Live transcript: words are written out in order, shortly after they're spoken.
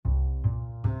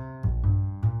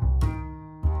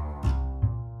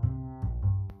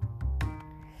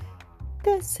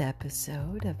This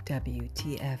episode of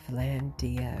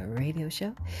Wtf-Landia Radio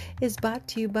Show is brought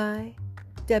to you by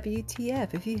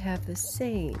WTF. If you have the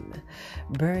same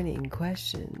burning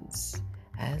questions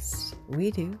as we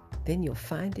do, then you'll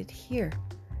find it here.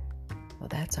 Well,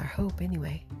 that's our hope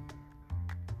anyway.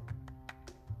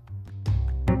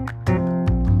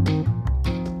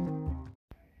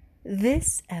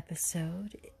 This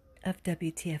episode of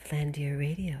WTF-Landia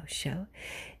Radio Show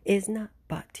is not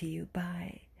brought to you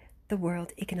by the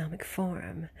World Economic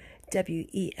Forum,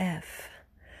 WEF,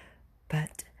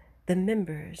 but the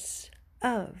members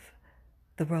of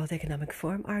the World Economic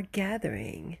Forum are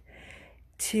gathering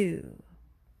to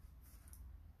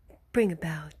bring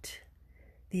about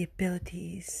the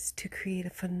abilities to create a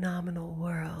phenomenal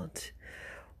world.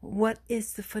 What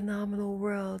is the phenomenal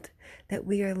world that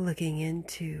we are looking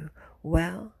into?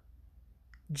 Well,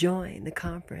 join the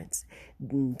conference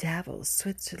in Davos,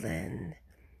 Switzerland.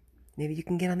 Maybe you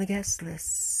can get on the guest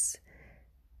lists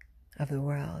of the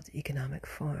World Economic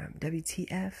Forum,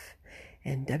 WTF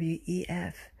and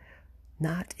WEF,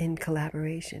 not in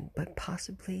collaboration, but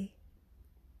possibly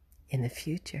in the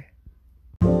future.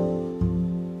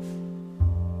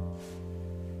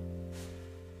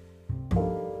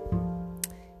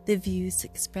 The views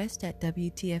expressed at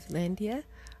WTF-Landia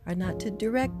are not to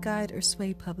direct, guide, or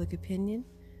sway public opinion,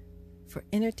 for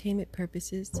entertainment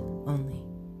purposes only.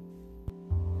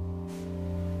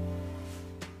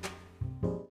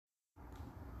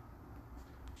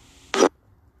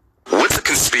 What's a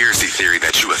conspiracy theory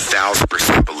that you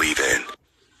 1,000% believe in?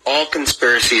 All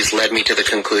conspiracies led me to the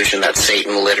conclusion that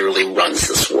Satan literally runs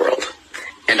this world.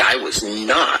 And I was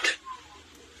not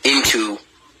into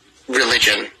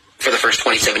religion for the first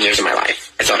 27 years of my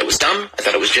life. I thought it was dumb. I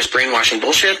thought it was just brainwashing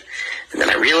bullshit. And then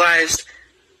I realized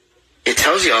it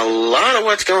tells you a lot of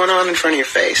what's going on in front of your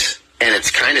face. And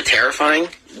it's kind of terrifying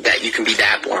that you can be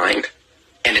that blind.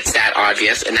 And it's that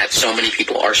obvious, and that so many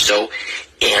people are so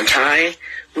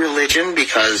anti-religion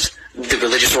because the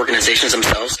religious organizations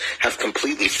themselves have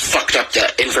completely fucked up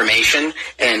the information,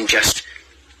 and just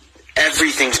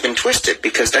everything's been twisted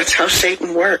because that's how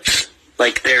Satan works.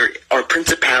 Like, there are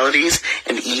principalities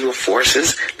and evil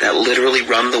forces that literally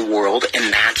run the world,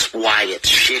 and that's why it's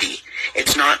shitty.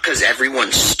 It's not because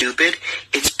everyone's stupid.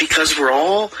 It's because we're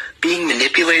all being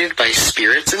manipulated by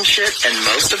spirits and shit, and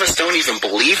most of us don't even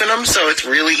believe in them, so it's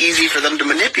really easy for them to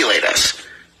manipulate us.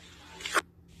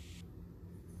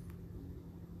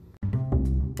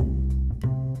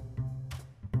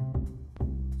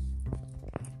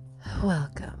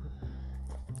 Welcome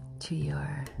to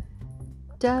your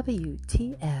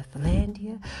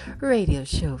WTF-Landia Radio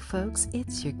Show, folks.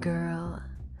 It's your girl,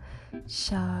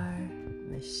 Char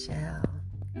Michelle.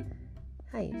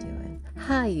 How you doing?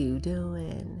 How you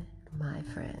doing, my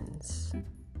friends?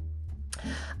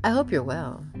 I hope you're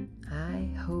well. I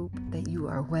hope that you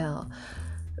are well.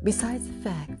 Besides the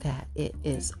fact that it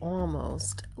is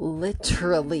almost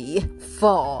literally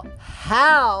fall.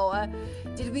 How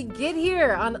did we get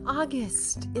here on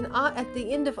August? At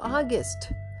the end of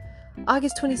August?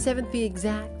 August 27th, be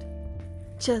exact.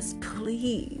 Just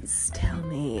please tell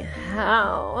me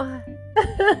how.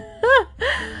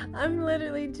 I'm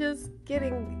literally just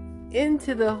getting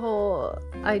into the whole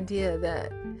idea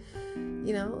that,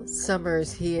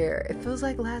 summer's here. It feels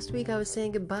like last week I was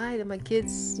saying goodbye to my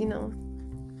kids,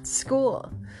 school.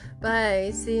 Bye.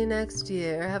 See you next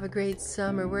year. Have a great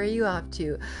summer. Where are you off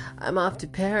to? I'm off to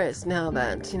Paris now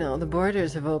that, the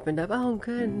borders have opened up. Oh,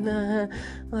 good.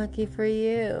 Lucky for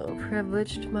you.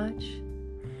 Privileged much?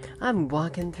 I'm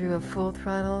walking through a full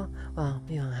throttle. Well,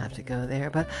 you don't have to go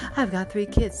there, but I've got 3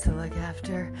 kids to look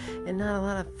after and not a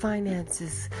lot of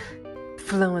finances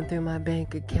flowing through my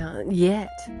bank account yet.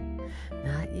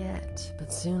 Not yet,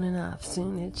 but soon enough.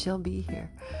 Soon it shall be here.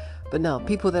 But no,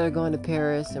 people that are going to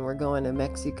Paris and we're going to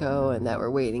Mexico and that were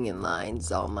waiting in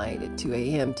lines all night at 2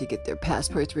 a.m. to get their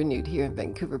passports renewed here in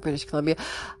Vancouver, British Columbia,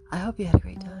 I hope you had a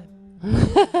great time.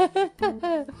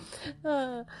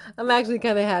 I'm actually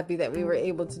kind of happy that we were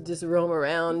able to just roam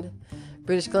around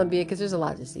British Columbia because there's a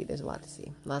lot to see.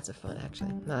 Lots of fun,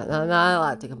 actually. Not a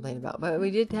lot to complain about. But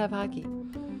we did have hockey.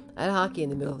 I had hockey in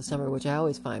the middle of the summer, which I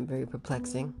always find very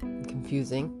perplexing and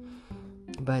confusing.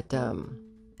 But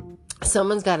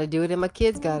someone's got to do it, and my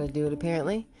kids got to do it,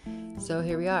 apparently. So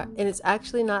here we are. And it's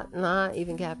actually not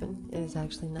even capping. It is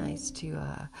actually nice to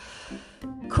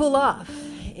cool off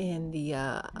in the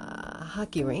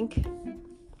hockey rink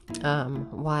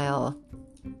while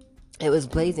it was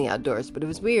blazing outdoors. But it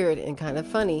was weird and kind of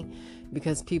funny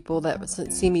because people that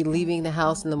see me leaving the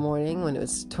house in the morning when it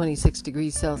was 26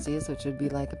 degrees Celsius, which would be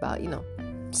like about,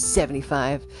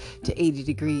 75 to 80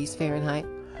 degrees Fahrenheit,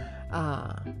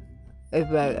 They'd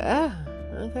be like,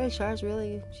 okay, she's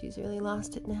really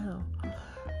lost it now.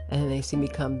 And they see me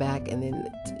come back and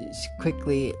then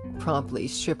promptly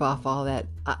strip off all that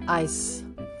ice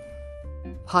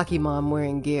hockey mom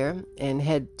wearing gear and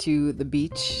head to the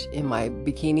beach in my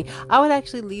bikini. I would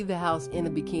actually leave the house in a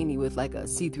bikini with like a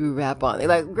see-through wrap on. They're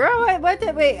like, girl,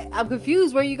 wait, I'm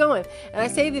confused. Where are you going? And I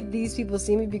say that these people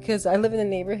see me because I live in a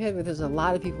neighborhood where there's a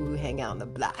lot of people who hang out in the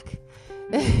block.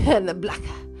 And the block.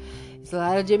 It's a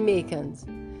lot of Jamaicans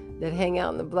that hang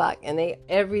out in the block, and they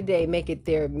every day make it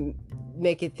their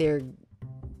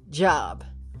job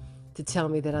to tell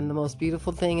me that I'm the most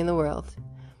beautiful thing in the world,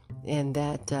 and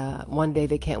that one day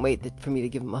they can't wait for me to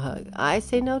give them a hug. I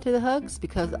say no to the hugs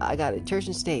because I got a church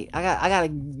and state. I got to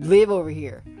live over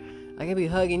here. I can be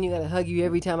hugging you. I got to hug you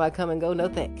every time I come and go. No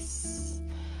thanks.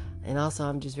 And also,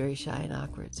 I'm just very shy and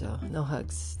awkward, so no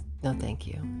hugs. No, thank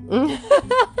you.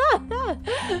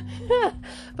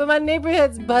 But my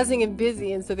neighborhood's buzzing and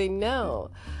busy, and so they know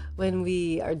when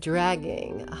we are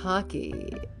dragging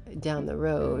hockey down the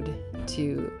road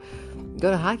to go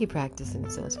to hockey practice,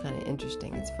 and so it's kind of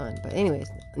interesting. It's fun. But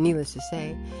anyways, needless to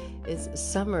say, is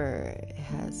summer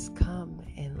has come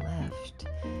and left.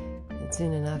 And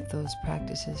soon enough, those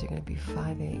practices are going to be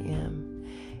 5 a.m.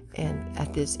 And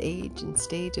at this age and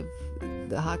stage of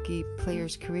the hockey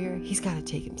player's career, he's got to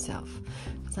take himself.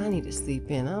 Because I need to sleep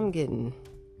in. I'm getting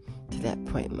to that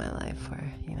point in my life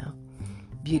where,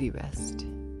 beauty rest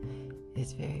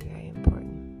is very, very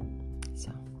important.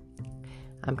 So,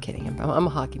 I'm kidding. I'm a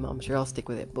hockey mom. Sure, I'll stick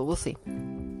with it. But we'll see.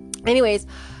 Anyways,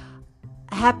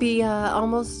 happy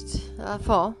almost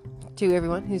fall to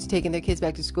everyone who's taking their kids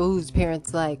back to school, whose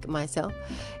parents like myself.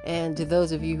 And to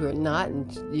those of you who are not,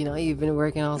 and you've been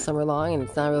working all summer long and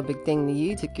it's not a real big thing to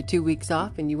you, took your 2 weeks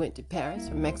off and you went to Paris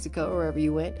or Mexico or wherever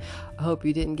you went, I hope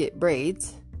you didn't get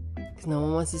braids, because no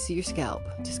one wants to see your scalp.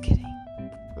 Just kidding.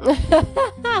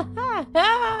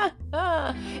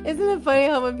 Isn't it funny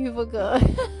how when people go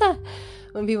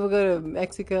to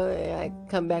Mexico, they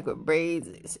come back with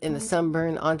braids and a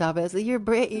sunburn on top of it? It's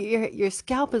like, your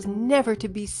scalp is never to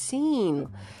be seen,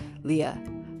 Leah.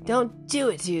 Don't do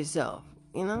it to yourself.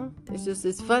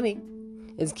 It's funny.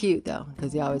 It's cute though,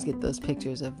 because you always get those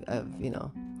pictures of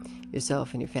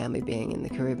yourself and your family being in the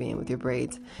Caribbean with your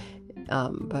braids.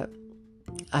 But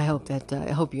I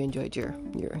hope you enjoyed your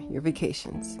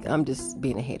vacations. I'm just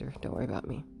being a hater. Don't worry about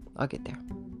me. I'll get there.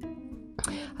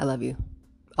 I love you.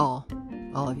 All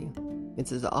of you.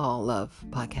 This is All Love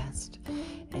podcast,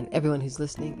 and everyone who's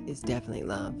listening is definitely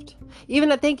loved.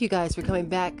 Even I thank you guys for coming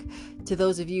back. To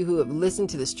those of you who have listened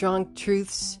to the Strong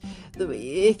Truths,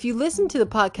 if you listened to the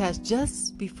podcast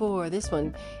just before this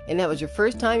one and that was your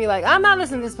first time, you're like, I'm not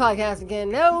listening to this podcast again.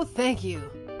 No, thank you.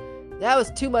 That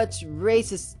was too much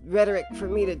racist rhetoric for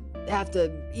me to have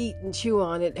to eat and chew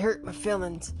on. It hurt my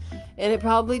feelings. And it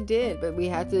probably did, but we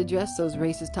had to address those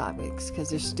racist topics because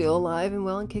they're still alive and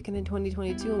well and kicking in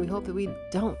 2022, and we hope that we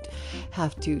don't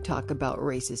have to talk about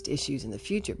racist issues in the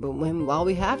future. But while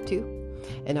we have to,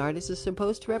 an artist is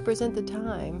supposed to represent the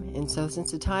time, and so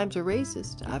since the times are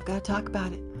racist, I've got to talk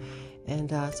about it. And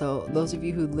so those of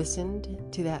you who listened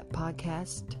to that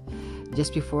podcast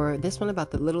just before this one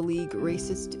about the Little League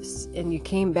racists, and you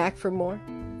came back for more,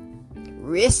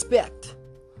 respect.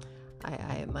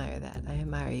 I admire that. I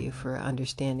admire you for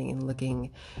understanding and looking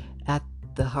at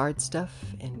the hard stuff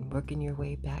and working your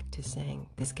way back to saying,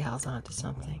 this gal's onto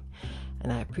something.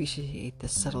 And I appreciate the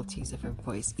subtleties of her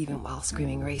voice, even while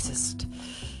screaming racist,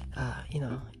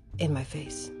 in my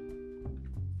face.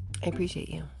 I appreciate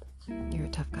you. You're a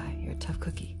tough guy. You're a tough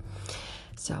cookie.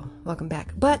 So, welcome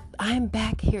back. But I'm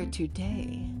back here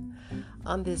today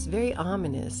on this very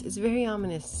ominous,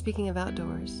 speaking of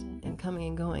outdoors and coming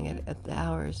and going at the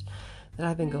hours that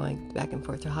I've been going back and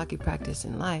forth to hockey practice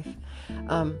in life.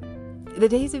 The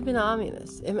days have been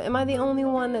ominous. Am I the only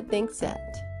one that thinks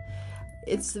that?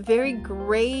 It's very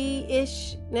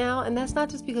grayish now, and that's not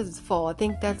just because it's fall. I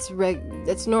think that's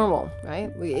normal,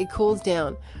 right? It cools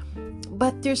down.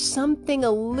 But there's something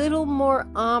a little more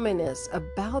ominous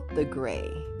about the gray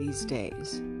these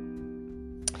days.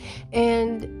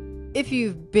 And if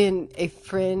you've been a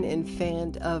friend and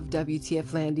fan of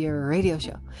Wtf-Landia Radio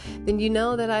show, then you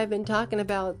know that I've been talking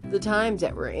about the times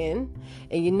that we're in.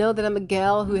 And you know that I'm a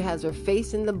gal who has her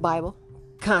face in the Bible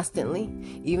constantly.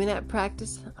 Even at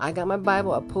practice, I got my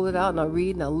Bible, I'll pull it out and I'll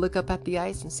read and I'll look up at the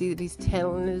ice and see that he's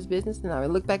handling his business, and I'll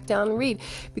look back down and read,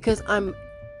 because I'm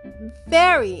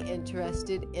very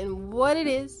interested in what it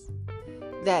is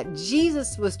that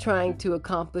Jesus was trying to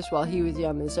accomplish while he was here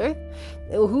on this earth,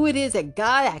 who it is that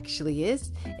God actually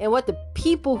is, and what the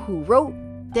people who wrote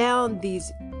down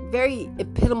these very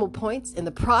epitomal points, and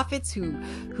the prophets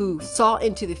who saw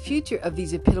into the future of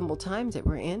these epitomal times that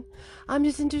we're in. I'm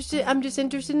just interested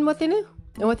in what they knew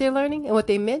and what they're learning and what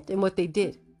they meant and what they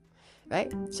did.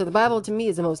 Right? So the Bible to me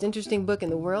is the most interesting book in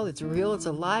the world. It's real, it's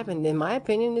alive, and in my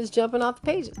opinion, it's jumping off the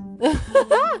pages.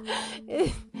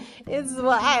 It's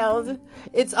wild.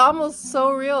 It's almost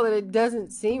so real that it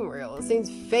doesn't seem real. It seems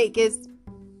fake. It's,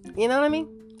 you know what I mean?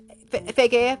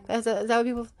 Fake AF? Is that what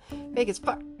people... Fake as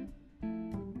fuck.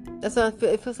 That's what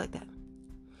it feels like that.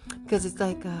 Because it's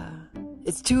like,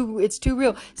 it's too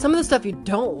real. Some of the stuff you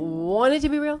don't want it to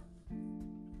be real.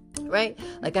 Right?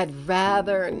 Like, I'd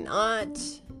rather not...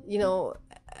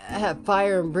 have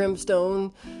fire and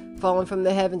brimstone falling from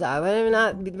the heavens. I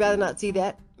would rather not see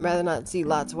that. Rather not see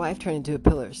Lot's wife turn into a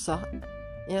pillar of salt.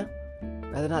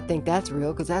 Rather not think that's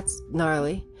real, because that's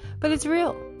gnarly. But it's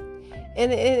real.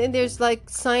 And there's like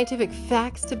scientific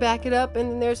facts to back it up.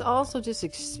 And there's also just the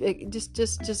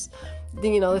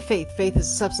faith. Faith is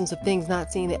the substance of things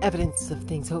not seen, the evidence of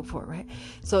things hoped for, right?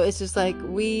 So it's just like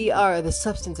we are the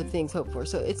substance of things hoped for.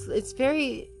 So it's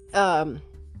very...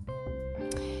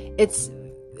 It's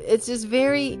just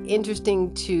very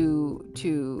interesting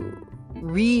to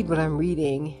read what I'm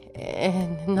reading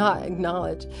and not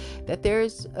acknowledge that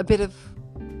there's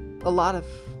a lot of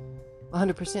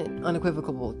 100%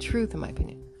 unequivocal truth, in my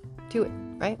opinion, to it,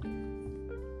 right?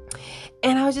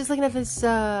 And I was just looking at this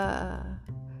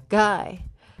guy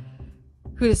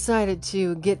who decided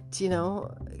to get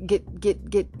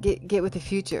with the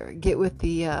future, get with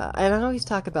the, and I always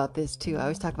talk about this too. I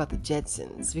always talk about the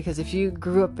Jetsons, because if you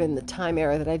grew up in the time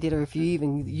era that I did, or if you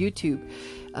even YouTube,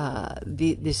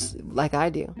 this, like I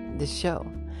do, this show,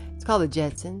 it's called the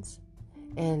Jetsons.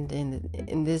 And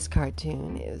in this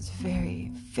cartoon, it was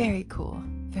very, very cool,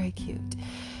 very cute,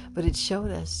 but it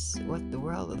showed us what the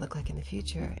world would look like in the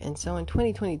future. And so in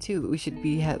 2022, we should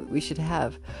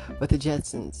have what the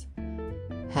Jetsons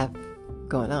have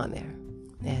going on there.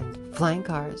 And flying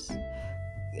cars,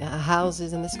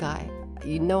 houses in the sky.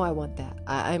 I want that.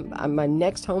 My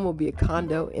next home will be a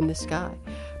condo in the sky,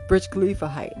 Burj Khalifa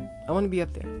height. I want to be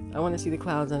up there. I want to see the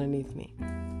clouds underneath me.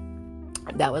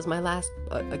 That was my last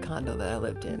condo that I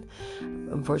lived in.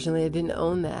 Unfortunately, I didn't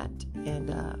own that,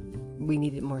 and we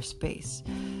needed more space,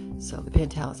 so the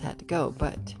penthouse had to go.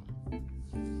 But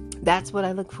that's what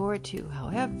I look forward to.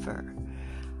 However,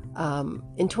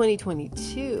 in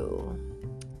 2022,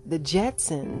 the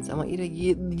Jetsons, I want you to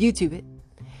YouTube it.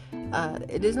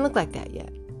 It doesn't look like that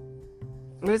yet.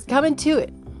 But it's coming to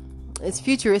it. It's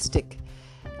futuristic.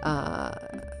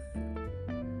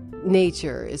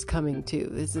 Nature is coming too.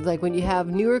 This is like when you have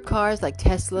newer cars like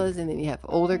Teslas, and then you have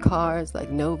older cars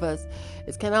like Novas.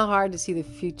 It's kind of hard to see the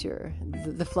future,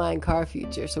 the flying car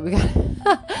future. So we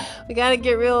got to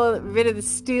get rid of the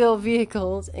steel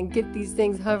vehicles and get these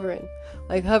things hovering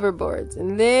like hoverboards,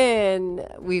 and then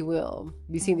we will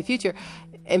be seeing the future.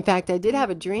 In fact, I did have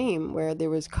a dream where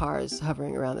there was cars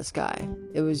hovering around the sky.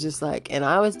 It was just like, and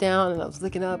I was down and I was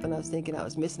looking up and I was thinking I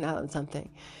was missing out on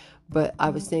something. But I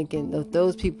was thinking that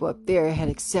those people up there had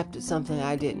accepted something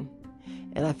I didn't.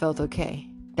 And I felt okay.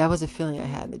 That was a feeling I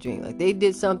had in the dream. Like they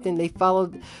did something, they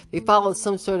followed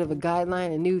some sort of a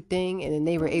guideline, a new thing, and then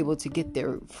they were able to get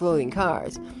their floating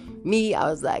cars. Me, I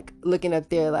was like looking up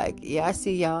there like, yeah, I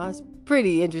see y'all. It's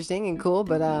pretty interesting and cool,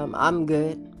 but I'm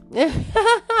good.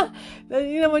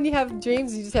 When you have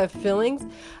dreams, you just have feelings.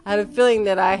 I had a feeling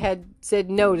that I had said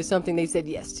no to something they said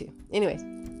yes to. Anyways.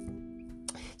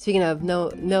 Speaking of no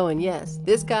and yes,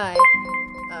 this guy,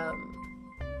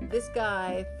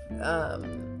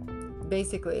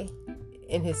 basically,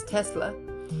 in his Tesla,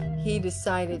 he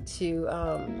decided to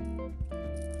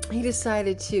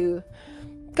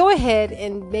go ahead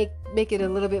and make it a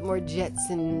little bit more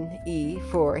Jetson-y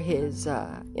for his,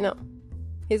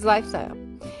 his lifestyle.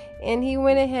 And he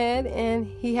went ahead and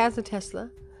he has a Tesla,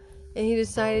 and he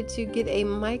decided to get a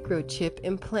microchip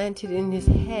implanted in his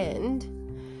hand,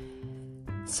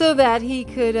 so that he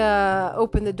could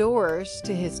open the doors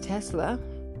to his Tesla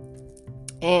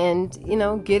and,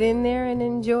 get in there and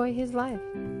enjoy his life.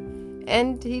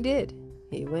 And he did.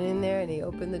 He went in there and he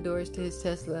opened the doors to his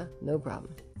Tesla, no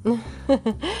problem,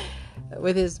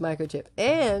 with his microchip.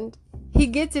 And he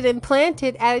gets it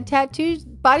implanted at a tattoo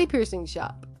body piercing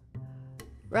shop,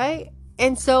 right?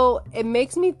 And so it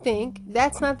makes me think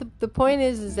that's not the point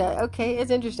is that, okay, it's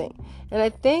interesting. And I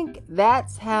think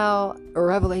that's how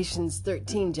Revelations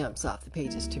 13 jumps off the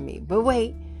pages to me. But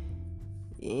wait,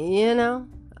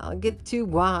 I'll get to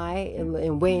why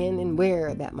and when and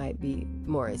where that might be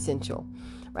more essential.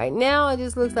 Right now, it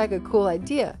just looks like a cool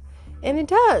idea. And it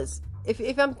does.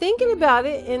 If I'm thinking about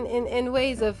it in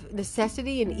ways of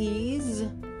necessity and ease,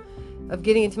 of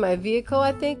getting into my vehicle,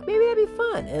 I think maybe that'd be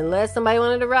fun. Unless somebody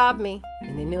wanted to rob me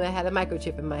and they knew I had a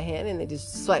microchip in my hand and they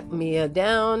just swiped me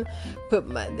down.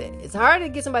 It's hard to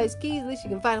get somebody's keys. At least you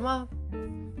can find them off.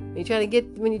 When you're trying to,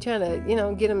 get them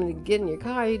to get in your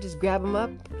car, you just grab them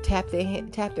up, tap their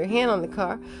hand on the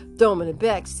car, throw them in the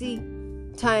back seat,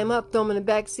 tie them up, throw them in the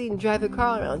back seat, and drive the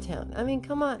car around town. I mean,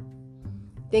 come on.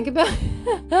 Think about it.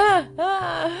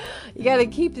 You got to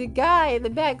keep the guy in the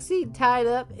back seat tied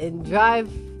up and drive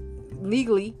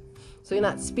legally, so you're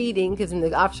not speeding, because when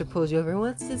the officer pulls you over,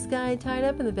 what's this guy tied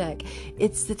up in the back?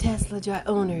 It's the Tesla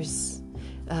owners.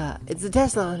 It's the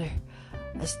Tesla owner.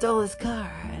 I stole his car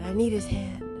and I need his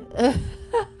hand.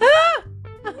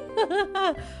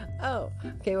 Oh,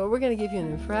 okay, well, we're going to give you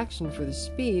an infraction for the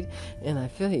speed, and I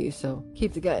feel you, so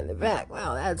keep the guy in the back.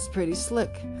 Wow, that's pretty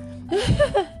slick.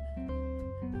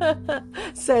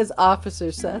 Says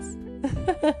Officer Sus.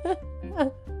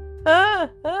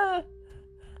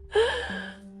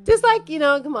 Just like,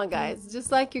 come on, guys.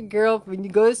 Just like your girlfriend, when you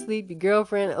go to sleep, your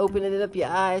girlfriend opening up your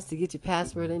eyes to get your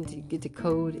password in, to get the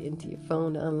code into your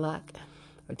phone to unlock,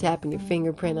 or tapping your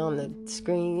fingerprint on the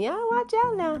screen. Yeah, watch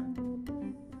out now.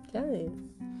 Tell you.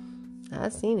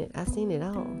 I've seen it. I've seen it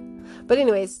all. But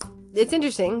anyways, it's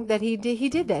interesting that he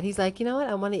did that. He's like, you know what?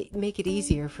 I want to make it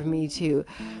easier for me to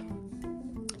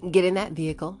get in that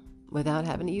vehicle without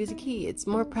having to use a key. It's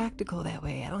more practical that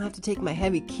way. I don't have to take my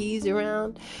heavy keys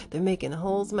around. They're making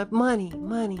holes in my money. I'm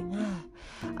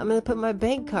going to put my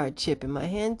bank card chip in my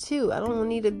hand too. I don't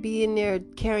need to be in there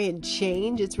carrying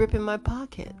change. It's ripping my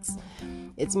pockets.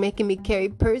 It's making me carry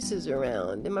purses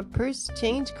around. And my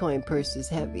change coin purse is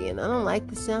heavy. And I don't like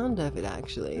the sound of it,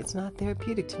 actually. It's not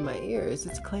therapeutic to my ears.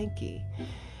 It's clanky.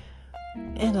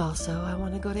 And also, I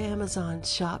want to go to Amazon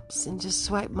shops and just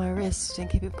swipe my wrist and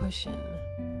keep it pushing.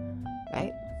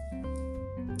 Right?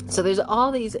 So there's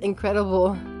all these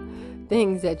incredible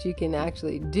things that you can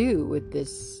actually do with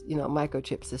this,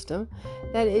 microchip system,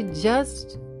 that it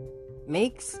just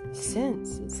makes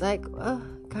sense. It's like,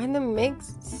 kind of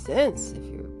makes sense. If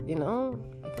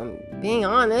if I'm being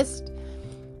honest,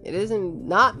 it doesn't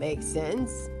not make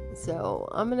sense. So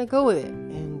I'm going to go with it.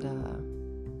 And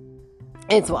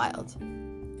it's wild.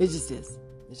 It just is.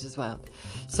 It's just wild.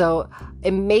 So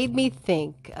it made me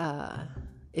think about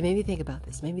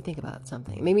this. It made me think about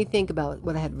something. It made me think about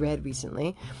what I had read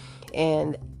recently.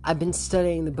 And I've been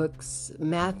studying the books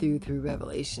Matthew through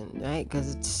Revelation, right?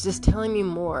 Because it's just telling me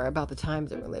more about the times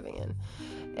that we're living in.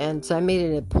 And so I made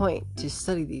it a point to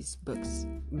study these books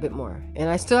a bit more. And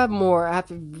I still have more. I have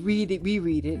to reread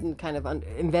it, and kind of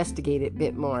investigate it a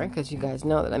bit more, because you guys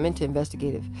know that I'm into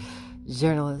investigative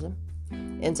journalism.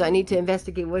 And so I need to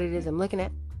investigate what it is I'm looking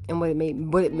at, and what it may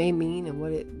mean, and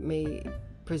what it may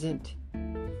present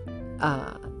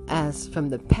as from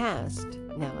the past,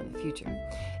 now in the future.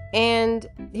 And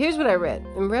here's what I read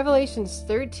in Revelations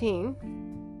 13.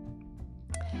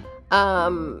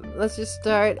 Let's just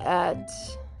start at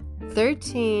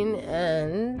 13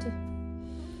 and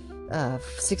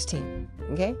 16.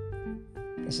 Okay,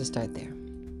 let's just start there.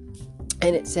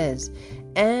 And it says,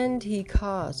 "And he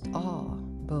caused all,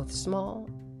 both small,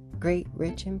 great,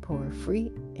 rich, and poor,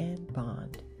 free and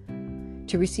bond,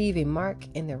 to receive a mark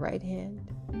in their right hand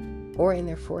or in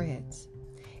their foreheads,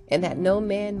 and that no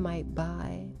man might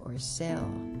buy or sell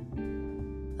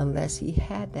unless he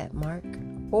had that mark,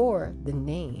 or the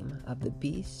name of the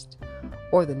beast,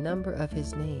 or the number of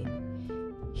his name.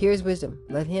 Here's wisdom.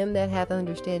 Let him that hath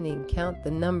understanding count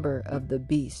the number of the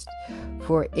beast,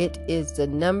 for it is the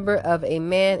number of a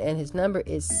man, and his number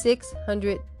is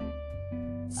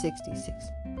 666.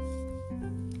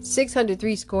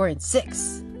 603 score and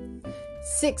 6.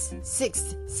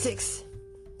 666.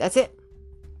 That's it.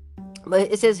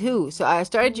 But it says who. So I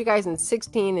started you guys in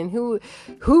 16, and who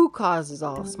causes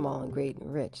all small and great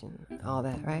and rich and all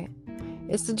that, right?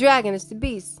 It's the dragon, it's the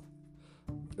beast.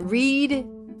 Read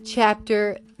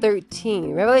chapter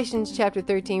 13. Revelations chapter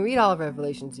 13. Read all of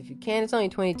Revelations if you can. It's only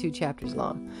 22 chapters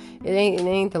long. It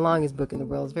ain't the longest book in the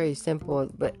world. It's very simple.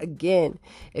 But again,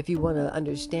 if you want to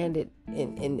understand it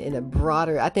in a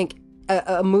broader, I think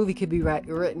a movie could be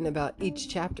written about each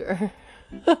chapter.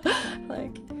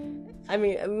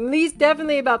 At least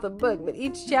definitely about the book, but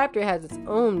each chapter has its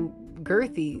own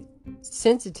girthy,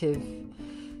 sensitive,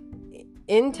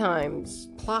 end times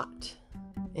plot,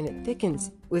 and it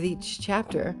thickens with each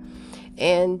chapter.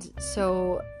 And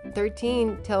so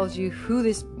 13 tells you who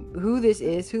this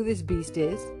beast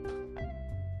is,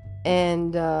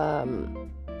 and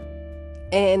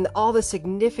all the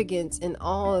significance and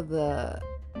all of the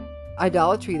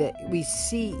idolatry that we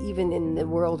see even in the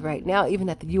world right now, even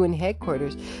at the UN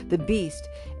headquarters. The beast,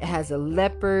 it has a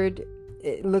leopard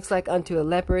it looks like unto a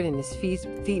leopard, and his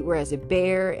feet were as a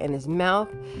bear, and his mouth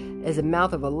as the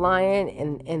mouth of a lion,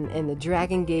 and the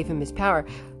dragon gave him his power.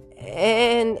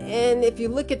 And if you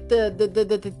look at the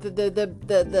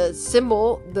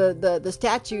symbol, the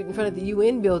statue in front of the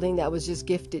UN building that was just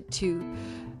gifted to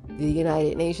the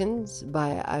United Nations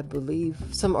by, I believe,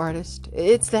 some artist,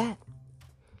 it's that.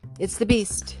 It's the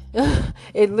beast.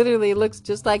 It literally looks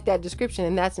just like that description,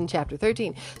 and that's in chapter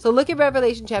 13. So look at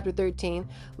Revelation chapter 13.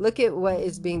 Look at what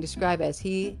is being described as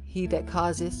he that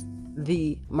causes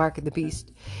the mark of the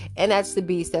beast. And that's the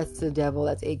beast, that's the devil,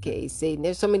 that's aka Satan.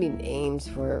 There's so many names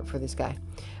for this guy.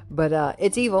 But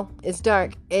it's evil, it's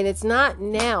dark, and it's not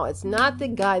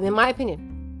the guy, in my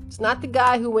opinion, it's not the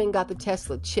guy who went and got the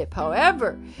Tesla chip.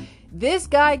 However, this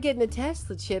guy getting the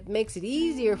Tesla chip makes it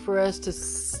easier for us to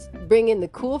bring in the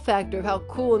cool factor of how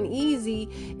cool and easy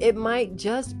it might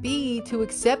just be to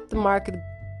accept the mark of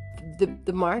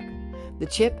the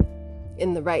chip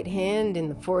in the right hand, in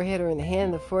the forehead, or in the hand,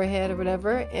 in the forehead, or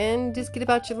whatever, and just get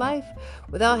about your life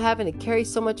without having to carry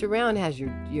so much around. It has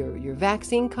your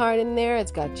vaccine card in there.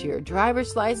 It's got your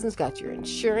driver's license, got your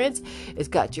insurance. It's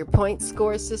got your point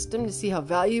score system to see how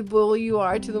valuable you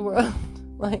are to the world.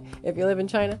 Like if you live in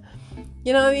China,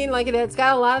 you know what I mean? Like it's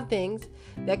got a lot of things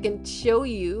that can show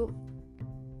you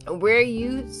where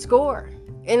you score.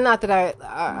 And not that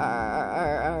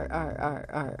our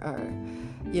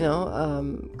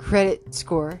credit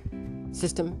score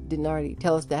system didn't already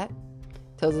tell us that.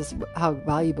 Tells us how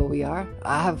valuable we are.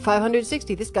 I have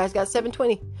 560. This guy's got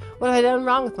 720. What have I done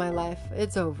wrong with my life?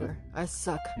 It's over. I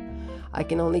suck. I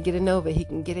can only get a Nova. He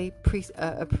can get a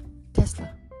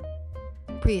Tesla.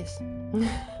 Prius.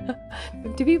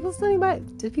 Do people still buy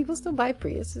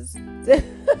Priuses?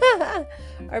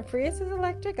 Are Priuses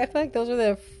electric? I feel like those were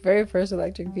the very first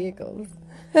electric vehicles.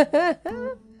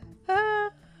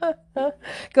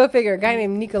 Go figure. A guy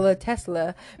named Nikola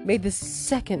Tesla made the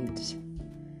second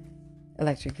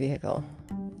electric vehicle.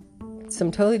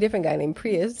 Some totally different guy named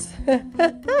Prius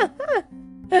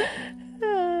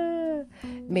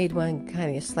made one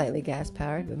kind of slightly gas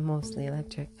powered, but mostly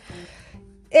electric.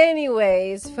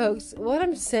 Anyways, folks, what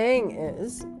I'm saying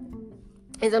is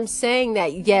I'm saying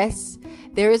that yes,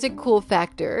 there is a cool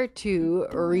factor to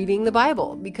reading the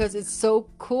Bible, because it's so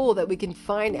cool that we can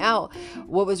find out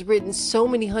what was written so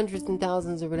many hundreds and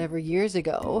thousands or whatever years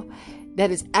ago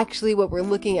that is actually what we're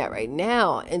looking at right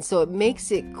now. And so it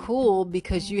makes it cool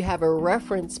because you have a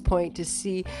reference point to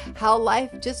see how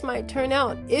life just might turn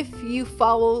out if you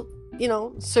follow,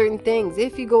 certain things,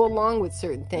 if you go along with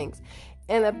certain things.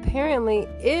 And apparently,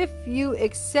 if you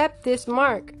accept this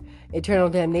mark, eternal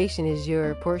damnation is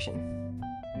your portion.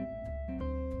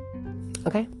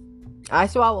 Okay? I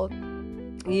swallowed.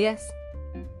 Yes.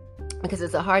 Because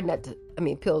it's a hard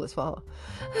pill to swallow.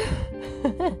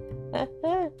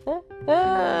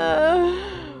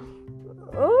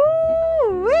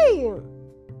 Ooh-wee.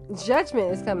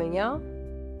 Judgment is coming, y'all.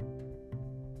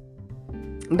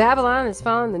 Babylon is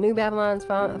falling. The new Babylon is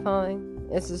falling.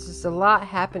 It's just a lot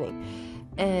happening.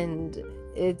 And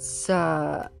it's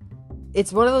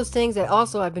one of those things that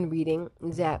also I've been reading,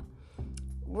 is that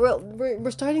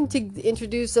we're starting to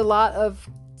introduce a lot of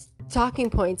talking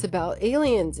points about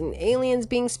aliens, and aliens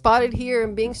being spotted here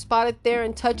and being spotted there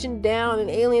and touching down, and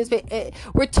aliens.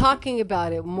 We're talking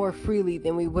about it more freely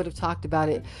than we would have talked about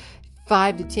it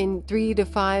 3 to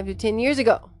 5 to 10 years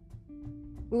ago.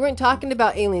 We weren't talking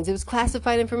about aliens. It was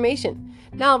classified information.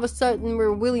 Now all of a sudden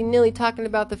we're willy-nilly talking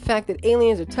about the fact that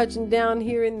aliens are touching down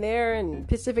here and there and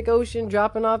Pacific Ocean,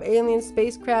 dropping off alien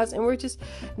spacecrafts, and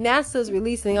NASA's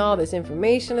releasing all this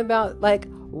information about,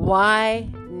 why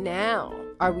now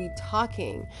are we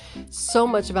talking so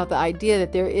much about the idea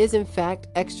that there is in fact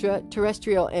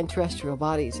extraterrestrial and terrestrial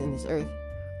bodies in this earth?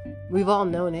 We've all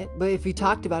known it, but if you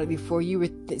talked about it before, you were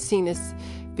seen as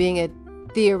being a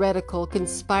theoretical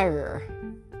conspirer.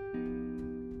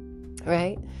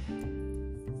 Right?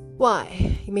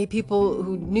 Why? You made people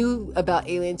who knew about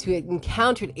aliens, who had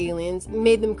encountered aliens,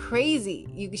 made them crazy.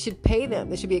 You should pay them.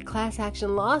 There should be a class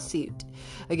action lawsuit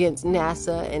against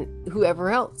NASA and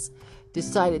whoever else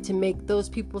decided to make those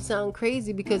people sound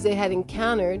crazy because they had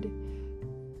encountered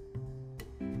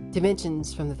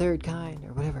dimensions from the third kind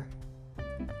or whatever.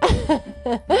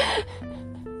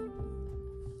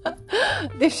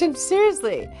 They should,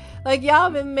 seriously, y'all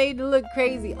been made to look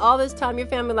crazy all this time. Your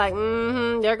family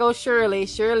there goes Shirley.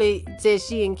 Shirley says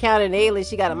she encountered an alien.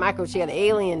 She got an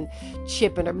alien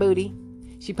chip in her booty.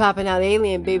 She popping out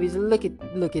alien babies. Look at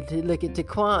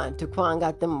Taquan. Taquan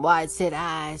got them wide set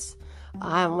eyes.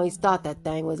 I always thought that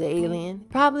thing was an alien.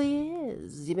 Probably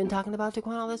is. You've been talking about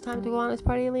Taquan all this time. Taquan is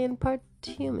part alien, part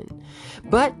human.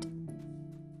 But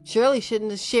Shirley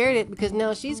shouldn't have shared it because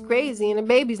now she's crazy and her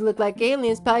babies look like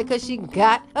aliens, probably because she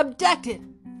got abducted.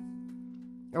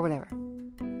 Or whatever.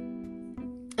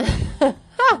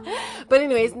 But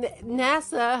anyways,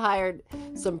 NASA hired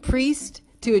some priests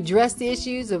to address the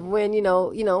issues of when,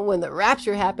 when the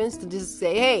rapture happens, to just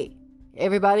say, hey,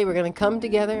 everybody, we're going to come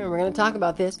together and we're going to talk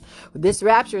about this. This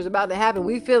rapture is about to happen.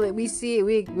 We feel it. We see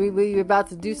it. We're about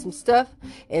to do some stuff.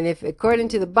 And if according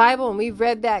to the Bible, and we've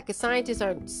read that, because scientists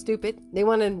aren't stupid. They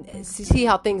want to see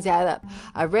how things add up.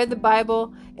 I've read the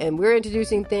Bible, and we're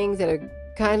introducing things that are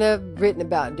kind of written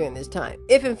about during this time.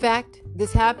 If in fact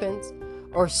this happens,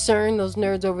 or CERN, those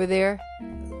nerds over there,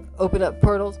 open up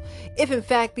portals. If in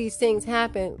fact these things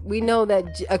happen, we know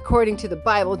that according to the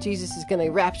Bible, Jesus is going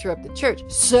to rapture up the church.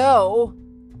 So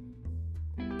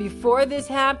before this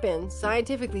happens,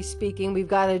 scientifically speaking, we've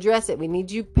got to address it. We need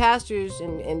you pastors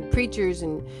and preachers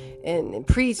and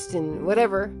priests and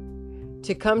whatever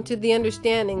to come to the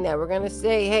understanding that we're going to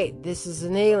say, hey, this is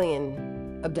an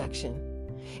alien abduction.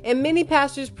 And many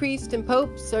pastors, priests, and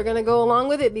popes are going to go along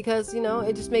with it because,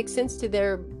 it just makes sense to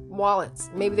their wallets.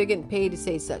 Maybe they're getting paid to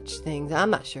say such things. I'm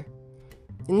not sure.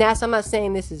 And I'm not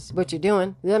saying this is what you're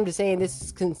doing. I'm just saying this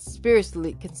is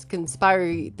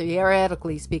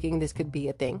theoretically speaking, this could be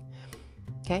a thing.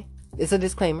 Okay? It's a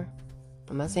disclaimer.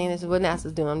 I'm not saying this is what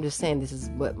NASA's doing. I'm just saying this is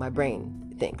what my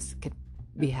brain thinks could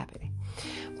be happening.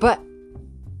 But,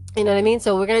 you know what I mean?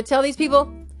 So we're going to tell these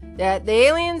people that the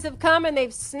aliens have come and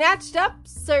they've snatched up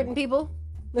certain people.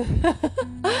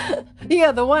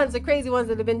 Yeah, the crazy ones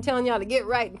that have been telling y'all to get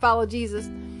right and follow Jesus.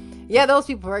 Yeah, those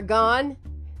people are gone.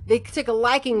 They took a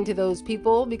liking to those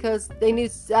people because they knew,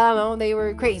 they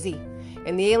were crazy.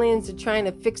 And the aliens are trying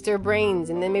to fix their brains,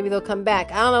 and then maybe they'll come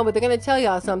back. I don't know, but they're going to tell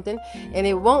y'all something. And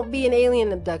it won't be an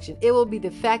alien abduction. It will be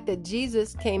the fact that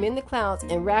Jesus came in the clouds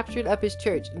and raptured up his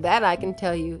church. That I can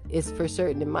tell you is for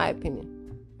certain, in my opinion.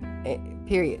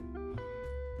 Period.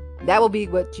 That will be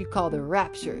what you call the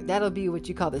rapture. That'll be what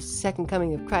you call the second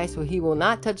coming of Christ, where he will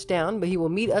not touch down, but he will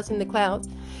meet us in the clouds,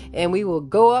 and we will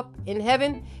go up in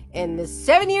heaven, and the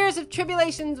 7 years of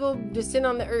tribulations will descend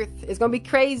on the earth. It's going to be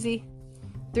crazy.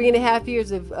 3.5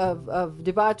 years of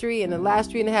debauchery, and the last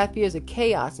 3.5 years of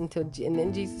chaos and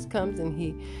then Jesus comes and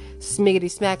he smiggity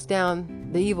smacks down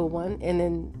the evil one, and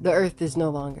then the earth is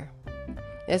no longer.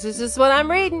 This is just what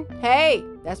I'm reading. Hey,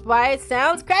 that's why it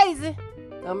sounds crazy.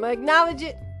 I'm going to acknowledge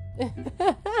it.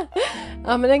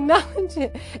 I'm gonna acknowledge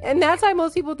it. And that's why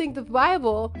most people think the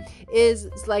Bible is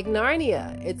like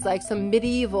Narnia. It's like some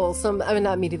medieval,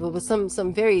 not medieval, but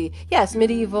some very, yes,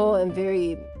 medieval and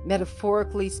very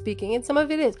metaphorically speaking, and some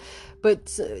of it is,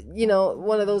 but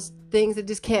one of those things that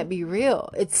just can't be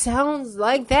real. It sounds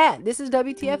like that. This is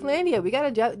Wtf-Landia. We gotta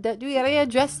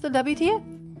address the WTF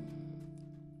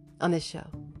on this show,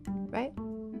 right?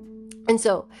 And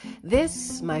so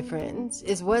this, my friends,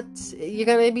 is what you're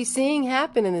going to be seeing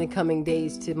happen in the coming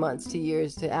days to months to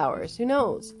years to hours. Who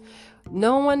knows?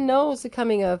 No one knows the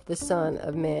coming of the Son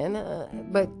of Man,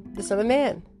 but the Son of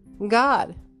Man,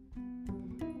 God.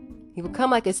 He will come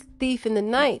like a thief in the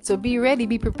night. So be ready,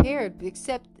 be prepared,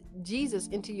 accept Jesus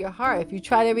into your heart. If you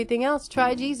tried everything else,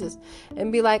 try Jesus,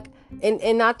 and be like,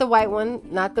 and not the white one,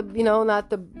 not the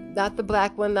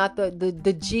black one, not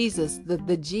the Jesus,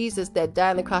 the Jesus that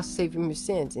died on the cross to save you from your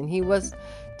sins. And he was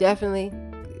definitely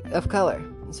of color.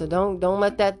 So don't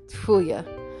let that fool you.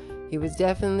 He was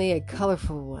definitely a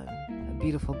colorful one, a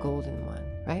beautiful golden one,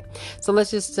 right? So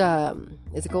let's just,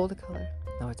 is it golden color?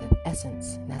 No, it's an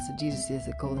essence. And that's what Jesus is,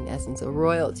 a golden essence, a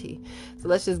royalty. So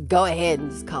let's just go ahead and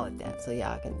just call it that. So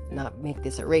yeah, I can not make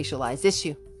this a racialized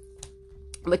issue.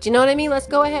 But you know what I mean? Let's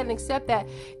go ahead and accept that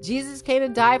Jesus came to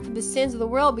die for the sins of the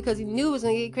world because he knew it was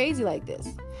going to get crazy like this.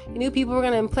 He knew people were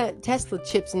going to implant Tesla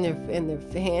chips in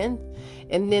their hand,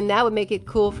 and then that would make it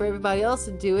cool for everybody else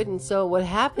to do it. And so what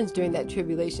happens during that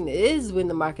tribulation is when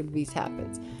the mark of the beast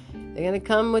happens. They're going to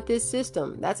come with this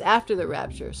system. That's after the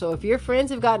rapture. So if your friends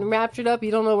have gotten raptured up,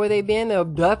 you don't know where they've been, they're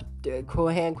abducted,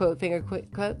 quote, hand quote, finger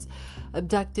quotes,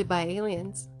 abducted by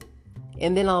aliens.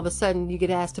 And then all of a sudden you get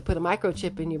asked to put a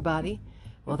microchip in your body.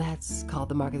 Well, that's called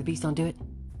the mark of the beast. Don't do it.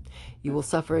 You will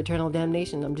suffer eternal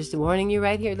damnation. I'm just warning you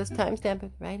right here. Let's timestamp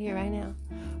it right here, right now.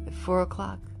 At 4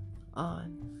 o'clock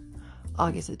on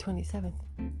August the 27th.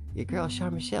 Your girl,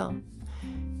 Char Michelle,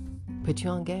 put you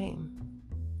on game.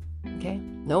 Okay?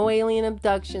 No alien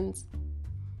abductions.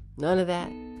 None of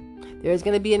that. There's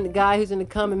going to be a guy who's going to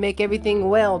come and make everything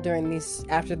well during these,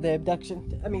 after the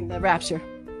the rapture.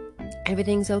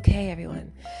 Everything's okay,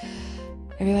 everyone.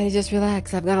 Everybody just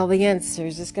relax. I've got all the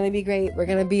answers. It's going to be great. We're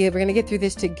going to get through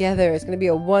this together. It's going to be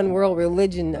a one world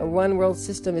religion, a one world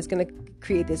system. It's going to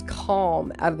create this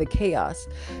calm out of the chaos.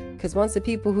 Because once the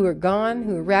people who are gone,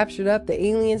 who are raptured up, the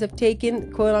aliens have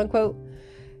taken, quote unquote,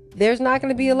 there's not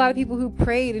going to be a lot of people who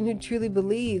prayed and who truly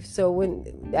believe. So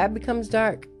when that becomes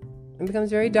dark, it becomes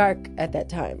very dark at that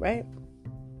time, right?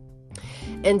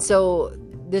 And so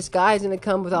this guy's going to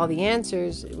come with all the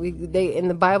answers. In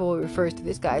the Bible, it refers to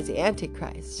this guy as the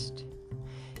Antichrist.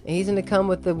 And he's going to come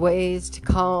with the ways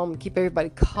to keep everybody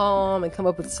calm and come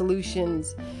up with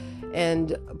solutions.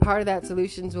 And part of that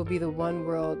solutions will be the one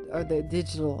world, or the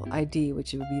digital ID,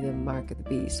 which would be the mark of the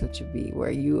beast, which would be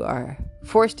where you are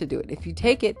forced to do it. If you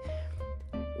take it,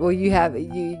 well,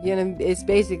 it's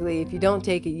basically, if you don't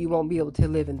take it, you won't be able to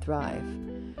live and thrive.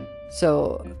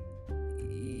 So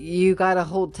you got to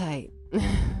hold tight.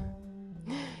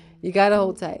 You got to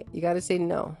hold tight. You got to say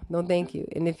no thank you.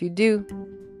 And if you do,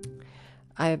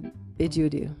 I bid you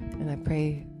adieu, and I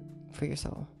pray for your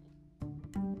soul.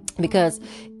 Because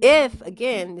if,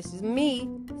 again, this is me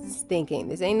thinking,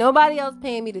 this ain't nobody else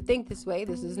paying me to think this way.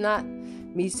 This is not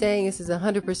me saying this is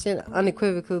 100%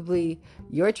 unequivocally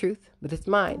your truth, but it's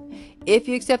mine. If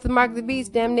you accept the mark of the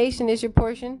beast, damnation is your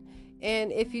portion.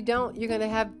 And if you don't, you're going to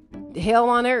have hell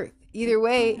on earth. Either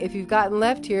way, if you've gotten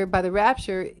left here by the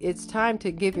rapture, it's time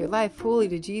to give your life fully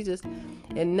to Jesus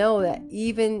and know that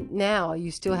even now you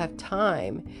still have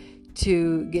time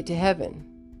to get to heaven.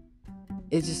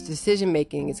 It's just decision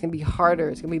making. It's going to be harder.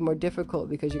 It's going to be more difficult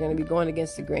because you're going to be going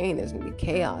against the grain. There's going to be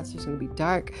chaos. There's going to be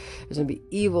dark. There's going to be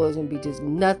evil. There's going to be just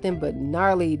nothing but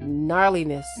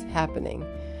gnarliness happening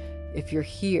if you're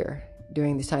here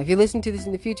during this time. If you listen to this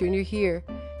in the future and you're here,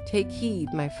 take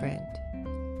heed, my friend.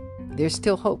 There's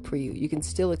still hope for you. You can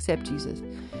still accept Jesus.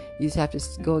 You just have to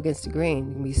go against the grain.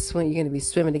 You're going to be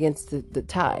swimming against the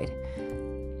tide.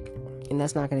 And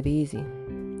that's not going to be easy.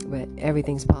 But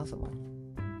everything's possible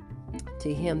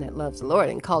to him that loves the Lord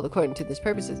and called according to his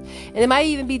purposes. And it might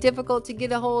even be difficult to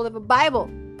get a hold of a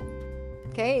Bible.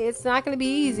 Okay, it's not going to be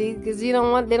easy because they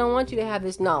don't want you to have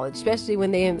this knowledge, especially when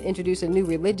they introduce a new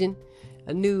religion,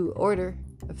 a new order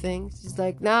of things. It's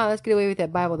like, nah, let's get away with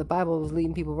that Bible. The Bible was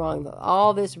leading people wrong.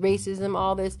 All this racism,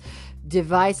 all this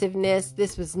divisiveness,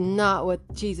 this was not what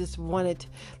Jesus wanted.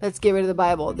 Let's get rid of the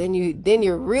Bible. Then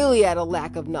you're really at a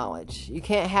lack of knowledge. You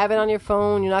can't have it on your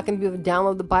phone. You're not going to be able to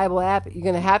download the Bible app. You're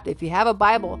going to have to, if you have a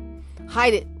Bible,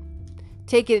 hide it.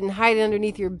 Take it and hide it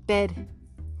underneath your bed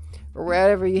or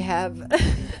wherever you have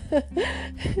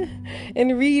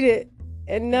and read it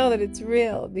and know that it's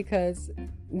real, because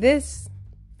this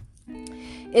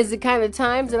is the kind of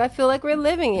times that I feel like we're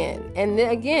living in. And then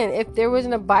again, if there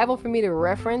wasn't a Bible for me to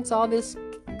reference all this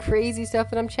crazy stuff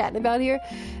that I'm chatting about here,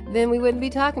 then we wouldn't be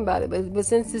talking about it. But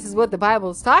since this is what the Bible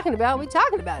is talking about, we're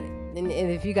talking about it. And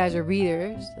if you guys are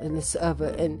readers and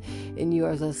you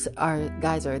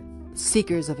guys are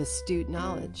seekers of astute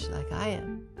knowledge like I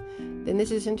am, then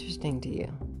this is interesting to you.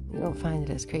 You don't find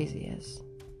it as crazy as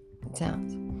it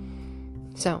sounds.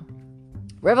 So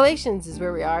Revelations is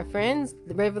where we are, friends.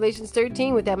 The Revelations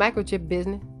 13 with that microchip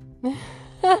business.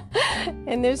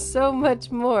 And there's so much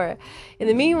more. In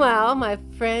the meanwhile, my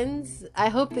friends, I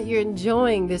hope that you're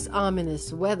enjoying this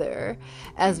ominous weather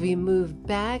as we move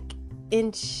back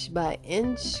inch by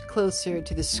inch closer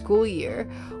to the school year,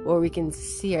 where we can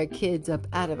see our kids up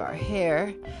out of our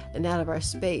hair and out of our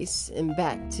space and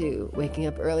back to waking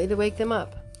up early to wake them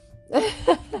up.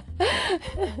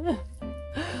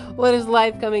 What is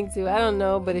life coming to? I don't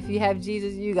know, but if you have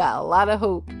Jesus, you got a lot of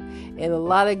hope and a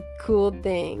lot of cool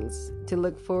things to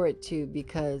look forward to,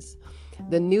 because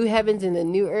the new heavens and the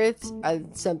new earths are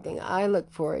something I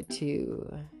look forward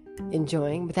to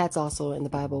enjoying. But that's also in the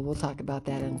Bible. We'll talk about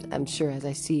that, and I'm sure as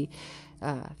I see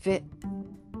fit,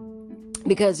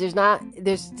 because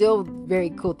there's still very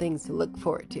cool things to look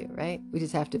forward to, right? We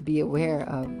just have to be aware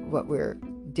of what we're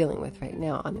dealing with right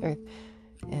now on earth.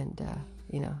 And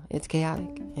it's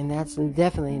chaotic, and that's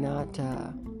definitely not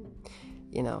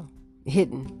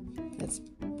hidden. That's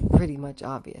pretty much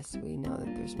obvious. We know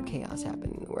that there's some chaos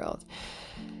happening in the world,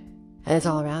 and it's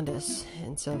all around us.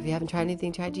 And so if you haven't tried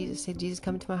anything, try Jesus. Say, Jesus,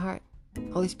 come into my heart.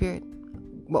 Holy Spirit,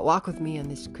 walk with me on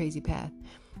this crazy path,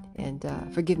 and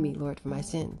forgive me, Lord, for my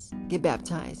sins. Get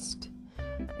baptized,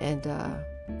 and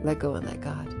let go and let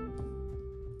God.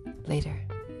 Later.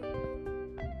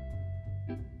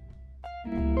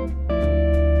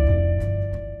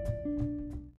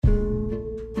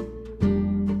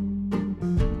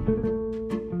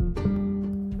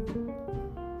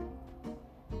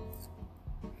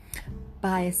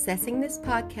 By assessing this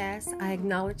podcast, I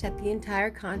acknowledge that the entire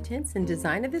contents and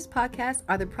design of this podcast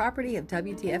are the property of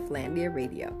Wtf-Landia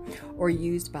Radio, or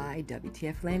used by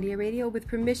Wtf-Landia Radio with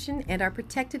permission and are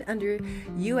protected under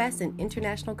U.S. and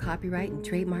international copyright and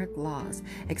trademark laws.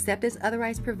 Except as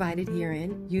otherwise provided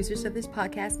herein, users of this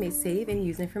podcast may save and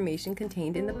use information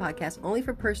contained in the podcast only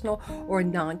for personal or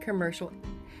non-commercial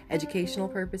educational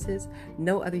purposes,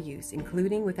 no other use,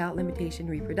 including without limitation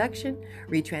reproduction,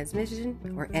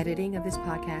 retransmission, or editing of this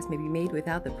podcast may be made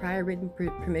without the prior written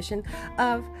permission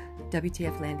of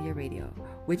Wtf-Landia Radio,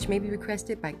 which may be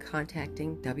requested by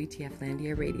contacting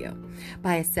Wtf-Landia Radio.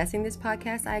 By assessing this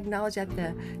podcast, I acknowledge that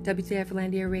the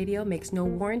Wtf-Landia Radio makes no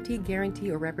warranty,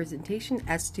 guarantee, or representation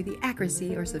as to the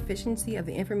accuracy or sufficiency of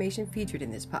the information featured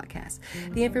in this podcast.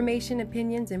 The information,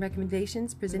 opinions, and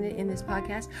recommendations presented in this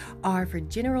podcast are for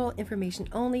general information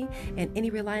only, and any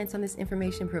reliance on this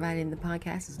information provided in the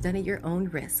podcast is done at your own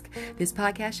risk. This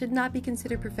podcast should not be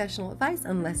considered professional advice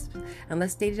unless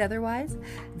stated otherwise.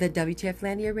 The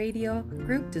Wtf-Landia Radio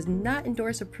Group does not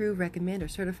endorse, approve, recommend, or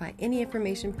certify any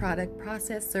information, product,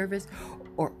 process, service,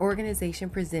 or organization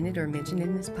presented or mentioned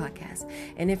in this podcast.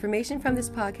 And information from this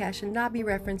podcast should not be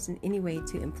referenced in any way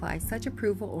to imply such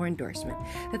approval or endorsement.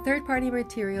 The third-party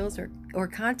materials or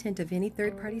content of any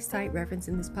third-party site referenced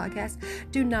in this podcast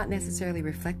do not necessarily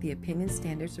reflect the opinions,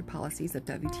 standards, or policies of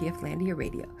Wtf-Landia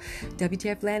Radio.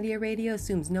 Wtf-Landia Radio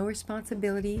assumes no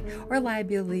responsibility or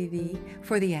liability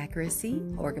for the accuracy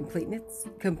or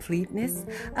completeness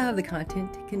of the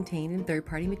content contained in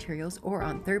third-party materials or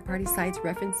on third-party sites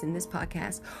referenced in this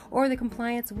podcast, or the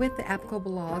compliance with the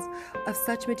applicable laws of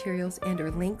such materials and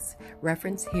or links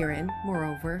referenced herein.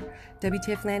 Moreover,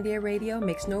 Wtf-Landia Radio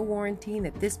makes no warranty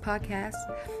that this podcast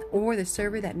or the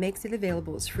server that makes it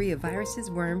available is free of viruses,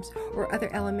 worms, or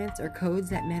other elements or codes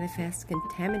that manifest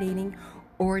contaminating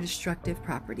or destructive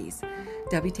properties.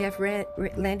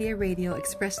 Wtf-Landia Radio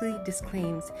expressly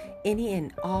disclaims any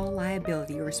and all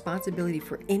liability or responsibility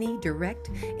for any direct,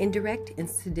 indirect,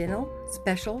 incidental,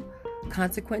 special,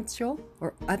 consequential,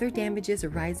 or other damages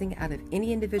arising out of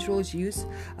any individual's use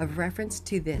of reference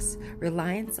to this,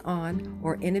 reliance on,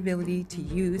 or inability to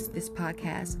use this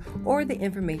podcast or the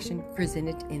information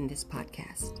presented in this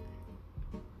podcast.